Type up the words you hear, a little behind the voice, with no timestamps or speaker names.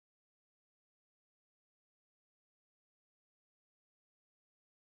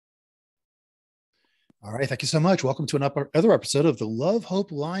All right. Thank you so much. Welcome to another episode of the Love,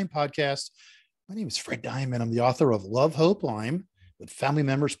 Hope, Lyme podcast. My name is Fred Diamond. I'm the author of Love, Hope, Lyme, with family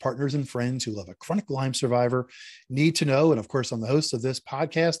members, partners, and friends who love a chronic Lyme survivor need to know. And of course, I'm the host of this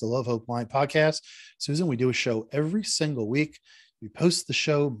podcast, the Love, Hope, Lyme podcast. Susan, we do a show every single week. We post the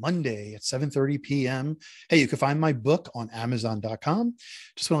show Monday at 7:30 p.m. Hey, you can find my book on Amazon.com.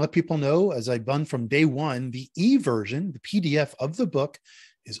 Just want to let people know, as I've done from day one, the e-version, the PDF of the book,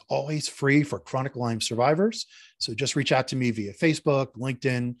 is always free for chronic Lyme survivors. So just reach out to me via Facebook,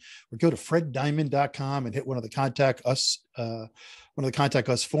 LinkedIn, or go to freddiamond.com and hit one of the contact us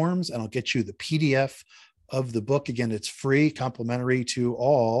forms, and I'll get you the PDF of the book. Again, it's free, complimentary to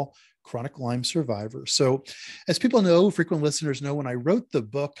all chronic Lyme survivors. So as people know, frequent listeners know, when I wrote the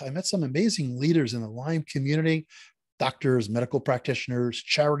book, I met some amazing leaders in the Lyme community, doctors, medical practitioners,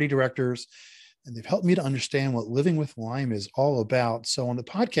 charity directors, and they've helped me to understand what living with Lyme is all about. So on the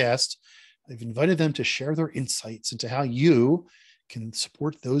podcast, I've invited them to share their insights into how you can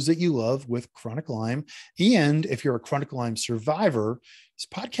support those that you love with chronic Lyme. And if you're a chronic Lyme survivor, this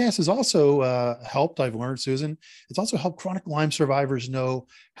podcast has also helped, I've learned, Susan, it's also helped chronic Lyme survivors know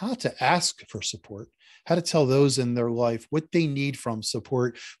how to ask for support, how to tell those in their life what they need from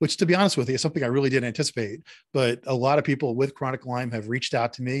support, which, to be honest with you, is something I really didn't anticipate. But a lot of people with chronic Lyme have reached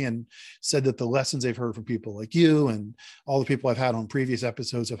out to me and said that the lessons they've heard from people like you and all the people I've had on previous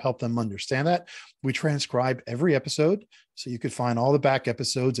episodes have helped them understand that. We transcribe every episode, so you could find all the back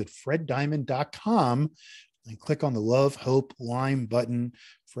episodes at freddiamond.com and click on the Love, Hope, Lyme button,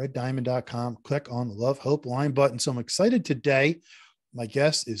 freddiamond.com, click on the Love, Hope, Lyme button. So I'm excited today. My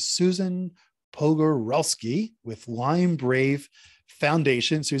guest is Susan Pogorzelski with LymeBrave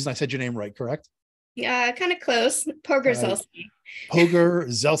Foundation. Susan, I said your name right, correct? Yeah, kind of close. Pogorzelski.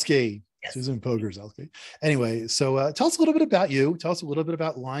 Pogorzelski. Yes. Susan Pogorzelski. Anyway, so tell us a little bit about you. Tell us a little bit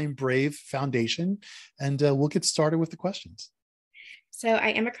about LymeBrave Foundation, and we'll get started with the questions. So I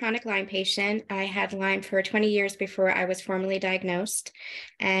am a chronic Lyme patient. I had Lyme for 20 years before I was formally diagnosed.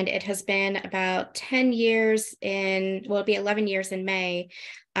 And it has been about 10 years it'll be 11 years in May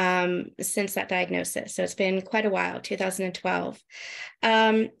since that diagnosis. So it's been quite a while, 2012.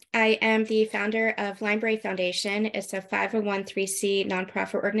 I am the founder of LymeBrave Foundation. It's a 501(c)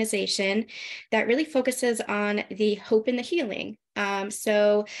 nonprofit organization that really focuses on the hope and the healing.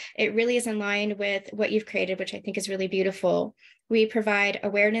 So it really is in line with what you've created, which I think is really beautiful. We provide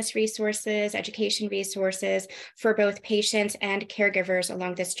awareness resources, education resources for both patients and caregivers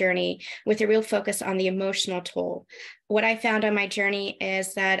along this journey, with a real focus on the emotional toll. What I found on my journey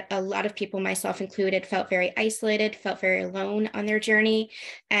is that a lot of people, myself included, felt very isolated, felt very alone on their journey.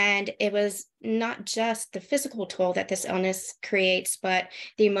 And it was not just the physical toll that this illness creates, but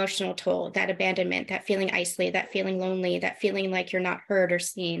the emotional toll, that abandonment, that feeling isolated, that feeling lonely, that feeling like you're not heard or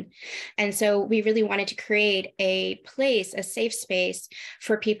seen. And so we really wanted to create a place, a safe space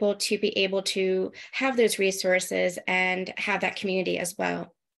for people to be able to have those resources and have that community as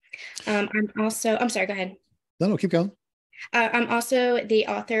well. I'm sorry, go ahead. No, keep going. I'm also the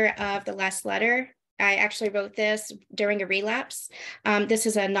author of The Last Letter. I actually wrote this during a relapse. This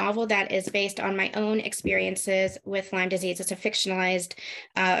is a novel that is based on my own experiences with Lyme disease. It's a fictionalized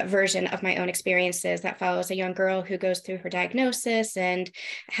version of my own experiences that follows a young girl who goes through her diagnosis and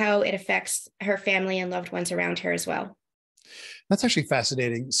how it affects her family and loved ones around her as well. That's actually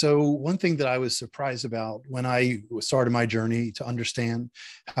fascinating. So one thing that I was surprised about when I started my journey to understand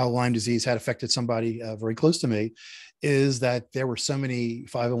how Lyme disease had affected somebody very close to me is that there were so many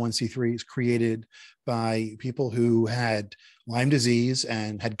 501(c)(3)s created by people who had Lyme disease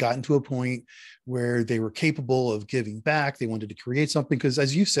and had gotten to a point where they were capable of giving back. They wanted to create something because,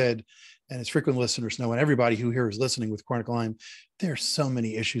 as you said, and as frequent listeners know, and everybody who here is listening with chronic Lyme, there's so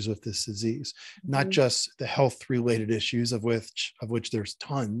many issues with this disease, not just the health-related issues of which there's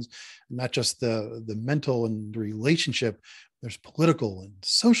tons, not just the mental and the relationship. There's political and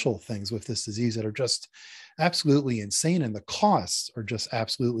social things with this disease that are just absolutely insane, and the costs are just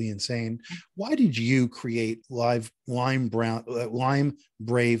absolutely insane. Why did you create LymeBrave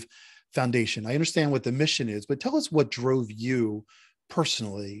Foundation? I understand what the mission is, but tell us what drove you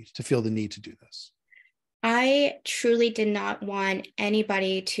personally to feel the need to do this. I truly did not want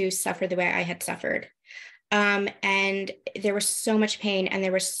anybody to suffer the way I had suffered. And there was so much pain and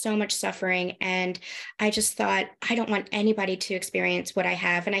there was so much suffering. And I just thought, I don't want anybody to experience what I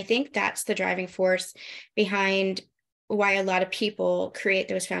have. And I think that's the driving force behind why a lot of people create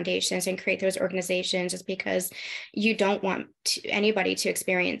those foundations and create those organizations, is because you don't want anybody to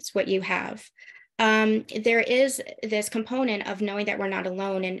experience what you have. There is this component of knowing that we're not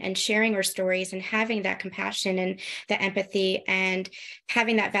alone, and sharing our stories and having that compassion and that empathy and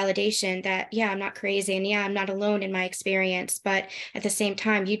having that validation that, yeah, I'm not crazy, and yeah, I'm not alone in my experience. But at the same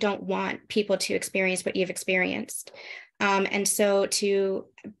time, you don't want people to experience what you've experienced. And so to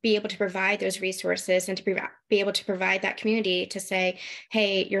be able to provide those resources and to be able to provide that community to say,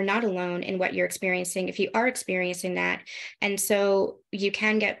 hey, you're not alone in what you're experiencing if you are experiencing that. And so you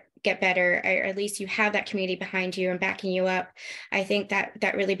can get better, or at least you have that community behind you and backing you up. I think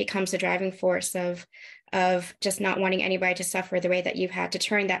that really becomes the driving force of just not wanting anybody to suffer the way that you've had, to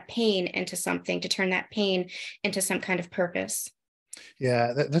turn that pain into something, to turn that pain into some kind of purpose.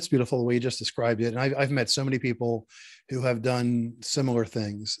 Yeah, that's beautiful the way you just described it. And I've met so many people who have done similar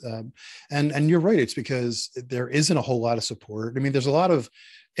things. And you're right. It's because there isn't a whole lot of support. I mean, there's a lot of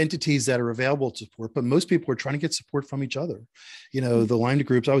entities that are available to support, but most people are trying to get support from each other. The Lyme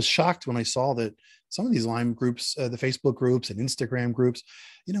groups, I was shocked when I saw that some of these Lyme groups, the Facebook groups and Instagram groups,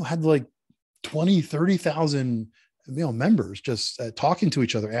 had like 20, 30,000 members just talking to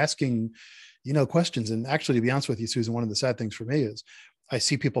each other, asking questions. And actually, to be honest with you, Susan, one of the sad things for me is I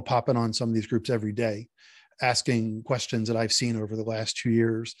see people popping on some of these groups every day, asking questions that I've seen over the last 2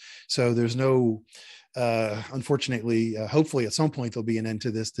 years. So there's no, unfortunately, hopefully at some point there'll be an end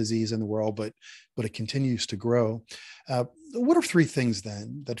to this disease in the world, but it continues to grow. What are 3 things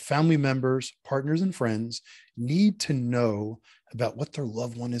then that family members, partners, and friends need to know about what their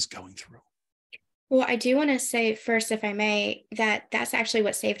loved one is going through? Well, I do want to say first, if I may, that that's actually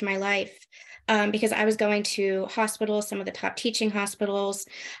what saved my life. Because I was going to hospitals, some of the top teaching hospitals,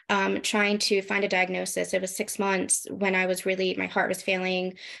 trying to find a diagnosis. It was 6 months when my heart was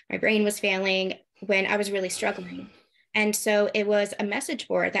failing, my brain was failing, when I was really struggling. And so it was a message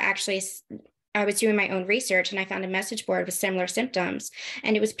board that actually, I was doing my own research, and I found a message board with similar symptoms.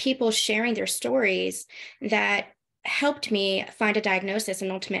 And it was people sharing their stories that helped me find a diagnosis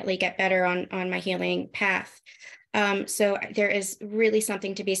and ultimately get better on my healing path. So there is really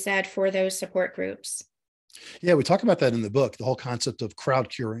something to be said for those support groups. Yeah, we talk about that in the book, the whole concept of crowd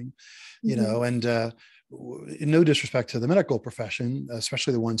curing, and in no disrespect to the medical profession,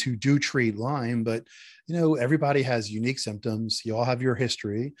 especially the ones who do treat Lyme, but, everybody has unique symptoms. You all have your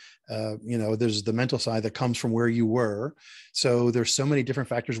history. There's the mental side that comes from where you were. So there's so many different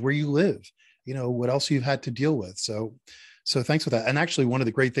factors where you live, what else you've had to deal with. So thanks for that. And actually, one of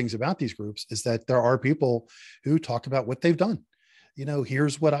the great things about these groups is that there are people who talk about what they've done.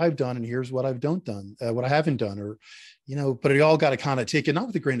 Here's what I've done and here's what what I haven't done, or, but you all got to kind of take it, not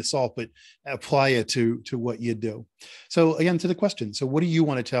with a grain of salt, but apply it to what you do. So again, to the question. So what do you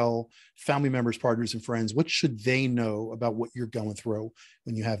want to tell family members, partners, and friends? What should they know about what you're going through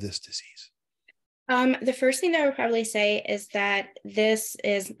when you have this disease? The first thing that I would probably say is that this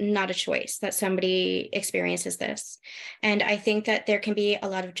is not a choice, that somebody experiences this. And I think that there can be a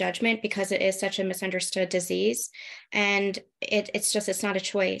lot of judgment because it is such a misunderstood disease. And it's not a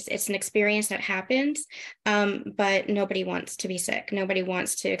choice. It's an experience that happens, but nobody wants to be sick. Nobody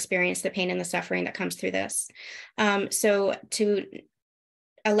wants to experience the pain and the suffering that comes through this. So to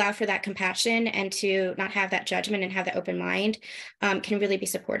allow for that compassion and to not have that judgment and have that open mind can really be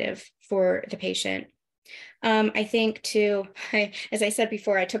supportive for the patient. I think as I said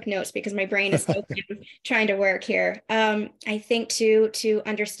before, I took notes because my brain is still trying to work here. I think to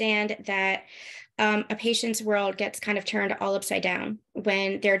understand that a patient's world gets kind of turned all upside down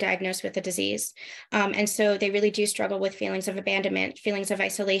when they're diagnosed with a disease. And so they really do struggle with feelings of abandonment, feelings of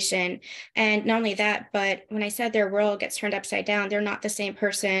isolation. And not only that, but when I said their world gets turned upside down, they're not the same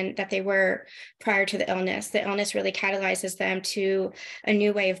person that they were prior to the illness. The illness really catalyzes them to a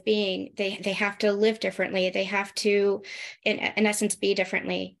new way of being. They have to live differently. They have to, in essence, be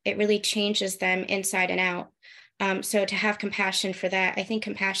differently. It really changes them inside and out. So to have compassion for that, I think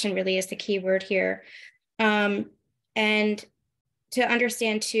compassion really is the key word here. And to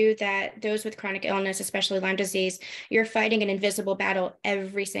understand too, that those with chronic illness, especially Lyme disease, you're fighting an invisible battle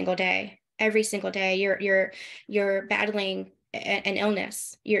every single day. Every single day, you're battling an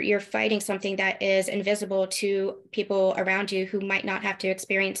illness. You're fighting something that is invisible to people around you who might not have to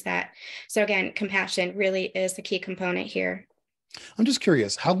experience that. So again, compassion really is the key component here. I'm just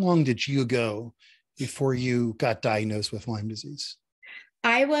curious, how long did you go before you got diagnosed with Lyme disease?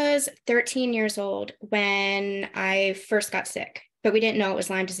 I was 13 years old when I first got sick, but we didn't know it was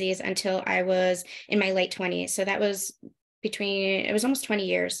Lyme disease until I was in my late 20s. So that was it was almost 20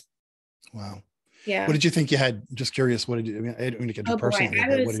 years. Wow. Yeah. What did you think you had? Just curious. What did you, I mean, I don't mean to get too personal.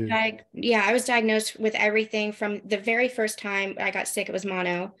 I was diagnosed with everything from the very first time I got sick. It was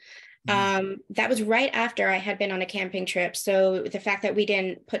mono. That was right after I had been on a camping trip. So the fact that we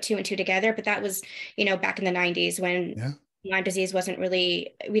didn't put two and two together, but that was, back in the 90s when Lyme disease wasn't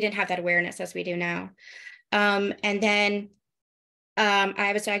really, we didn't have that awareness as we do now. And then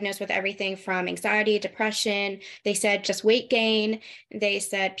I was diagnosed with everything from anxiety, depression. They said just weight gain. They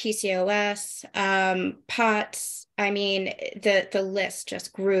said PCOS, POTS. I mean, the list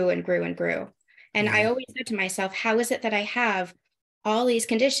just grew and grew and grew. And I always said to myself, how is it that I have all these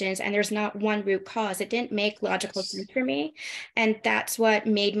conditions and there's not one root cause? It didn't make logical sense for me. And that's what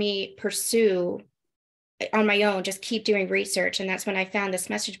made me pursue on my own, just keep doing research. And that's when I found this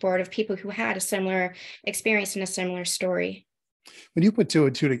message board of people who had a similar experience and a similar story. When you put two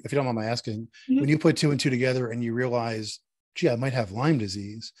and two, if you don't mind my asking, when you put two and two together and you realize, gee, I might have Lyme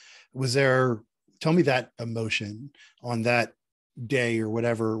disease, tell me that emotion on that day or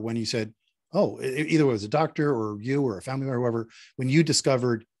whatever, when you said, oh, either it was a doctor or you or a family member or whoever, when you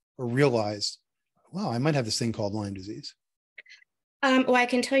discovered or realized, wow, I might have this thing called Lyme disease. Well, I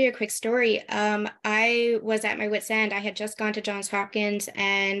can tell you a quick story. I was at my wit's end. I had just gone to Johns Hopkins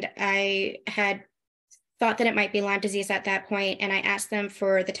and I had thought that it might be Lyme disease at that point. And I asked them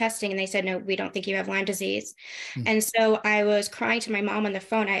for the testing and they said, no, we don't think you have Lyme disease. And so I was crying to my mom on the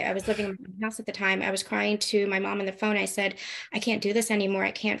phone. I was living in my house at the time. I was crying to my mom on the phone. I said, I can't do this anymore.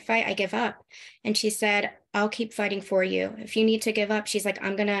 I can't fight. I give up. And she said, I'll keep fighting for you. If you need to give up, she's like,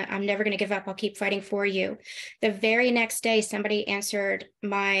 I'm never going to give up. I'll keep fighting for you. The very next day, somebody answered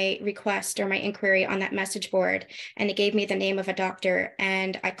my request or my inquiry on that message board, and it gave me the name of a doctor.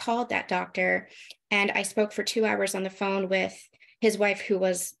 And I called that doctor and I spoke for 2 hours on the phone with his wife, who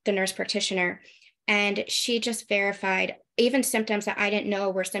was the nurse practitioner. And she just verified even symptoms that I didn't know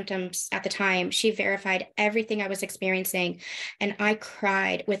were symptoms at the time. She verified everything I was experiencing. And I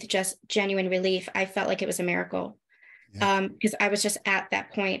cried with just genuine relief. I felt like it was a miracle because I was just at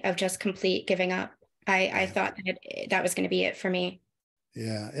that point of just complete giving up. I thought that was going to be it for me.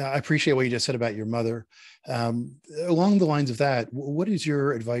 Yeah, I appreciate what you just said about your mother. Along the lines of that, what is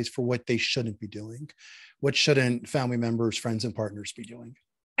your advice for what they shouldn't be doing? What shouldn't family members, friends, and partners be doing?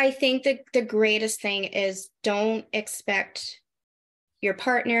 I think that the greatest thing is don't expect your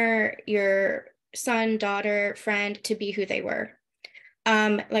partner, your son, daughter, friend to be who they were.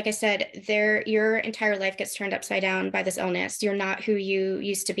 Like I said, your entire life gets turned upside down by this illness. You're not who you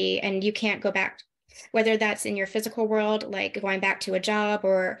used to be, and you can't go back, whether that's in your physical world, like going back to a job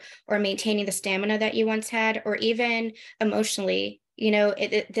or maintaining the stamina that you once had, or even emotionally.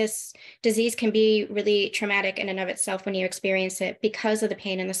 This disease can be really traumatic in and of itself when you experience it because of the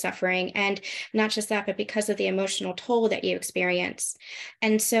pain and the suffering. And not just that, but because of the emotional toll that you experience.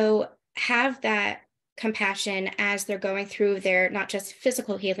 And so have that compassion as they're going through their not just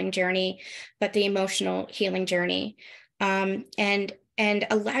physical healing journey, but the emotional healing journey. And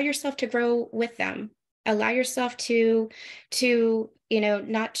allow yourself to grow with them. Allow yourself to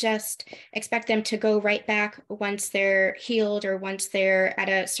not just expect them to go right back once they're healed or once they're at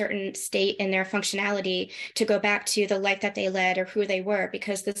a certain state in their functionality to go back to the life that they led or who they were,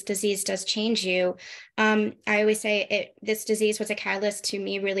 because this disease does change you. I always say this disease was a catalyst to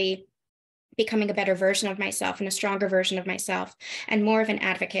me really becoming a better version of myself and a stronger version of myself and more of an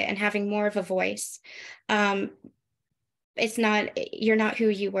advocate and having more of a voice. You're not who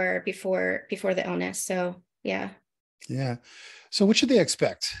you were before the illness. So yeah. So what should they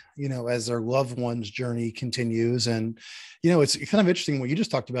expect, as their loved one's journey continues? And, it's kind of interesting what you just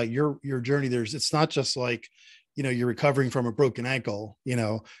talked about, your journey. It's not just like, you're recovering from a broken ankle,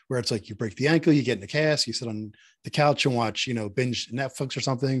 where it's like you break the ankle, you get in a cast, you sit on the couch and watch, binge Netflix or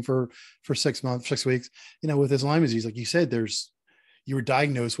something for 6 months, 6 weeks, with this Lyme disease. Like you said, you were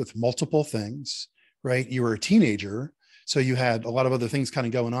diagnosed with multiple things, right? You were a teenager. So you had a lot of other things kind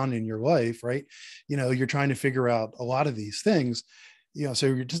of going on in your life, right? You're trying to figure out a lot of these things, so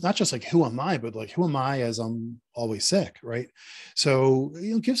you're just not just like, who am I, but like, who am I as I'm always sick, right? So,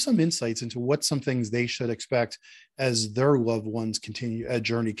 give some insights into what some things they should expect as their loved ones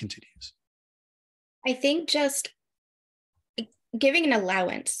journey continues. I think just giving an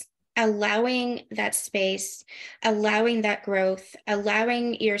allowing that space, allowing that growth,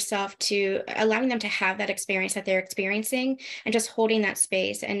 allowing them to have that experience that they're experiencing, and just holding that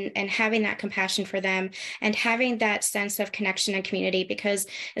space and having that compassion for them and having that sense of connection and community. Because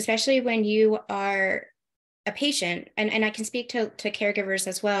especially when you are a patient, and I can speak to caregivers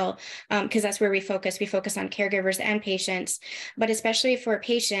as well, because that's where we focus on caregivers and patients, but especially for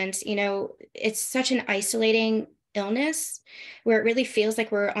patients, it's such an isolating illness where it really feels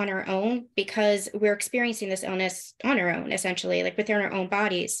like we're on our own, because we're experiencing this illness on our own, essentially, like within our own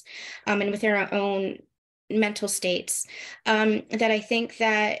bodies, and within our own mental states, that I think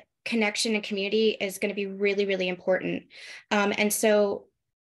that connection and community is going to be really, really important. And so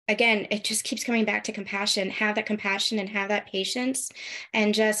again, it just keeps coming back to compassion. Have that compassion and have that patience,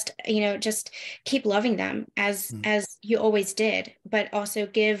 and just, just keep loving them as you always did, but also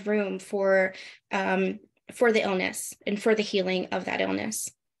give room for the illness and for the healing of that illness.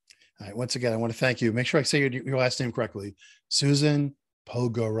 All right. Once again, I want to thank you. Make sure I say your last name correctly. Susan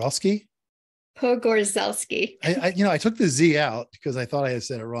Pogorzelski. Pogorzelski. I took the Z out because I thought I had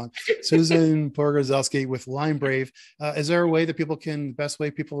said it wrong. Susan Pogorzelski with LymeBrave. Is there a way that best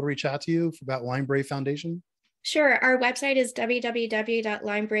way people to reach out to you about LymeBrave Foundation? Sure. Our website is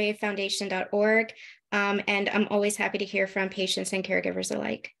www.lymebravefoundation.org. And I'm always happy to hear from patients and caregivers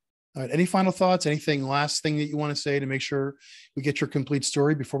alike. All right. Any final thoughts? Last thing that you want to say to make sure we get your complete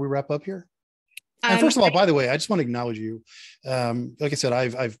story before we wrap up here? And first of all, by the way, I just want to acknowledge you. Like I said,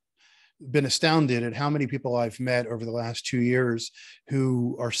 I've been astounded at how many people I've met over the last 2 years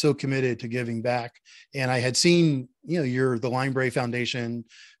who are so committed to giving back. And I had seen, the LymeBrave Foundation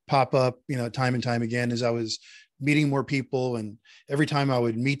pop up, time and time again as I was meeting more people. And every time I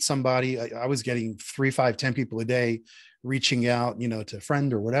would meet somebody, I was getting 3, 5, 10 people a day reaching out, to a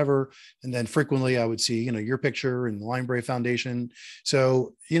friend or whatever. And then frequently I would see, your picture and the LymeBrave Foundation.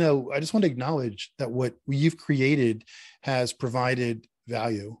 So, I just want to acknowledge that what you've created has provided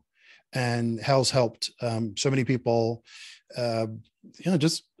value and has helped so many people,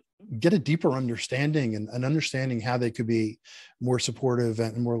 just get a deeper understanding and understanding how they could be more supportive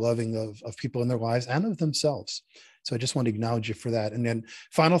and more loving of people in their lives and of themselves. So I just want to acknowledge you for that. And then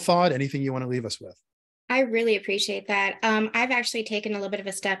final thought, anything you want to leave us with? I really appreciate that. I've actually taken a little bit of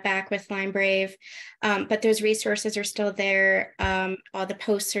a step back with LymeBrave, but those resources are still there. All the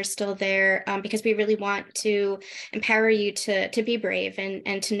posts are still there because we really want to empower you to be brave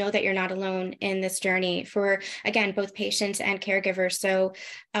and to know that you're not alone in this journey for, again, both patients and caregivers. So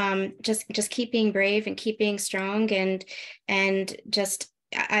just keep being brave and keep being strong and just,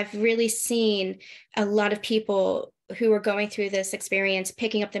 I've really seen a lot of people who are going through this experience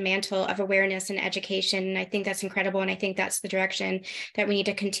picking up the mantle of awareness and education. And I think that's incredible. And I think that's the direction that we need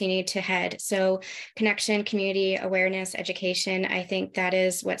to continue to head. So connection, community, awareness, education, I think that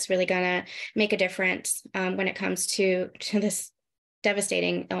is what's really going to make a difference when it comes to this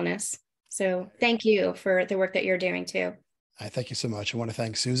devastating illness. So thank you for the work that you're doing too. I thank you so much. I want to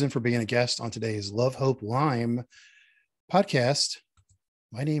thank Susan for being a guest on today's Love, Hope, Lyme podcast.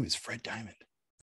 My name is Fred Diamond.